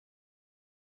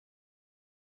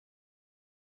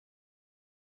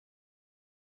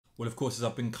Well, of course, as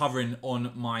I've been covering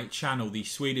on my channel, the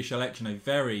Swedish election, a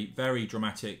very, very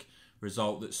dramatic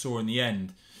result that saw in the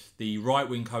end the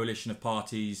right-wing coalition of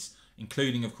parties,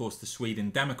 including, of course, the Sweden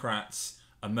Democrats,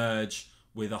 emerge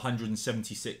with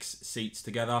 176 seats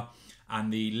together,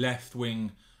 and the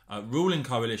left-wing ruling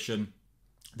coalition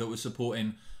that was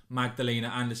supporting Magdalena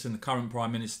Andersson, the current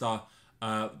Prime Minister,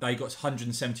 they got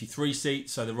 173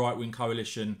 seats, so the right-wing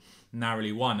coalition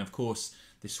narrowly won. Of course,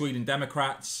 the Sweden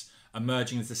Democrats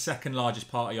emerging as the second largest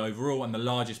party overall and the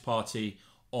largest party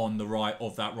on the right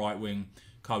of that right-wing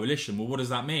coalition. Well, what does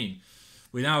that mean?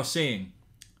 We're now seeing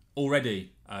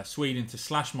already Sweden to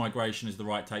slash migration as the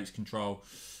right takes control,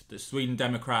 the Sweden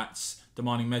Democrats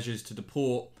demanding measures to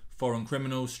deport foreign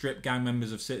criminals, strip gang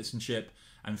members of citizenship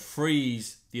and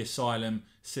freeze the asylum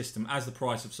system as the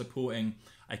price of supporting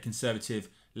a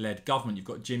Conservative-led government. You've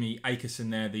got Jimmy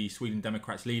Akerson there, the Sweden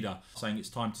Democrats leader, saying it's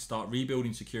time to start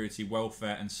rebuilding security,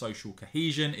 welfare and social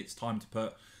cohesion. It's time to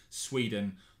put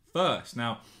Sweden first.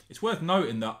 Now, it's worth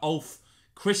noting that Ulf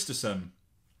Kristersson,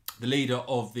 the leader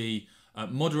of the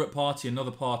moderate party,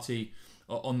 another party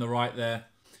on the right there,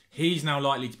 he's now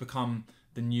likely to become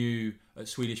the new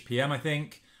Swedish PM, I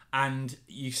think. And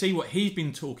you see what he's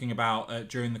been talking about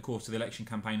during the course of the election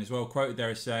campaign as well. Quoted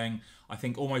there as saying, I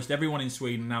think almost everyone in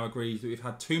Sweden now agrees that we've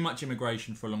had too much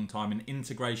immigration for a long time and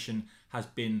integration has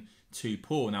been too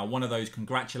poor. Now, one of those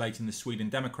congratulating the Sweden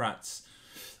Democrats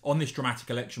on this dramatic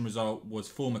election result was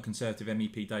former Conservative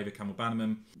MEP David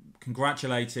Campbell-Bannerman,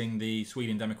 congratulating the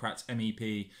Sweden Democrats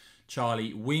MEP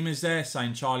Charlie Weimers there,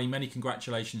 saying, Charlie, many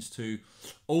congratulations to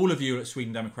all of you at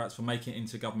Sweden Democrats for making it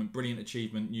into government. Brilliant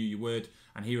achievement, knew you would.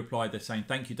 And he replied there saying,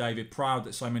 thank you, David. Proud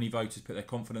that so many voters put their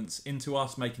confidence into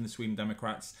us, making the Sweden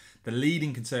Democrats the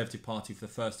leading Conservative party for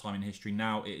the first time in history.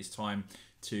 Now it is time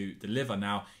to deliver.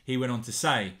 Now, he went on to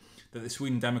say that the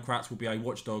Sweden Democrats will be a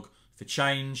watchdog for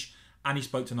change. And he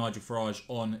spoke to Nigel Farage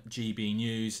on GB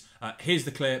News. Here's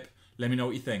the clip. Let me know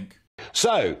what you think.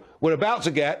 So, we're about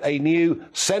to get a new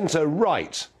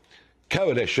centre-right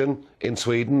coalition in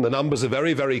Sweden. The numbers are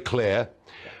very, very clear.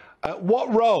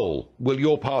 What role will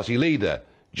your party leader,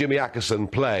 Jimmy Akerson,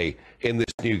 play in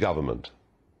this new government?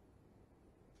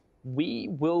 We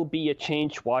will be a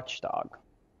change watchdog.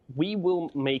 We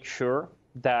will make sure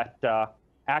that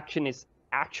action is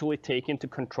actually taken to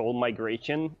control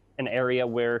migration, an area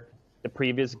where the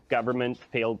previous government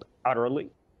failed utterly.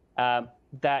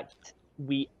 That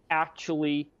we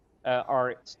actually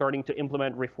are starting to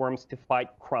implement reforms to fight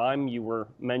crime. You were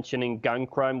mentioning gun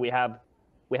crime. We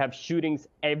have shootings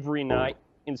every night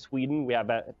in Sweden. We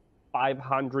have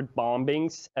 500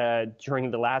 bombings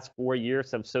during the last 4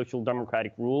 years of social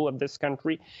democratic rule of this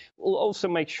country. We'll also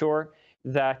make sure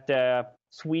that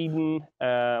Sweden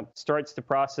starts the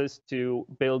process to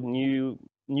build new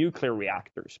nuclear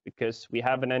reactors, because we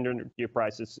have an energy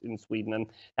crisis in Sweden, and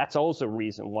that's also a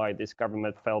reason why this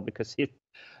government fell, because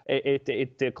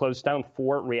it closed down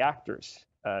 4 reactors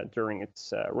during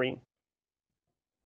its reign.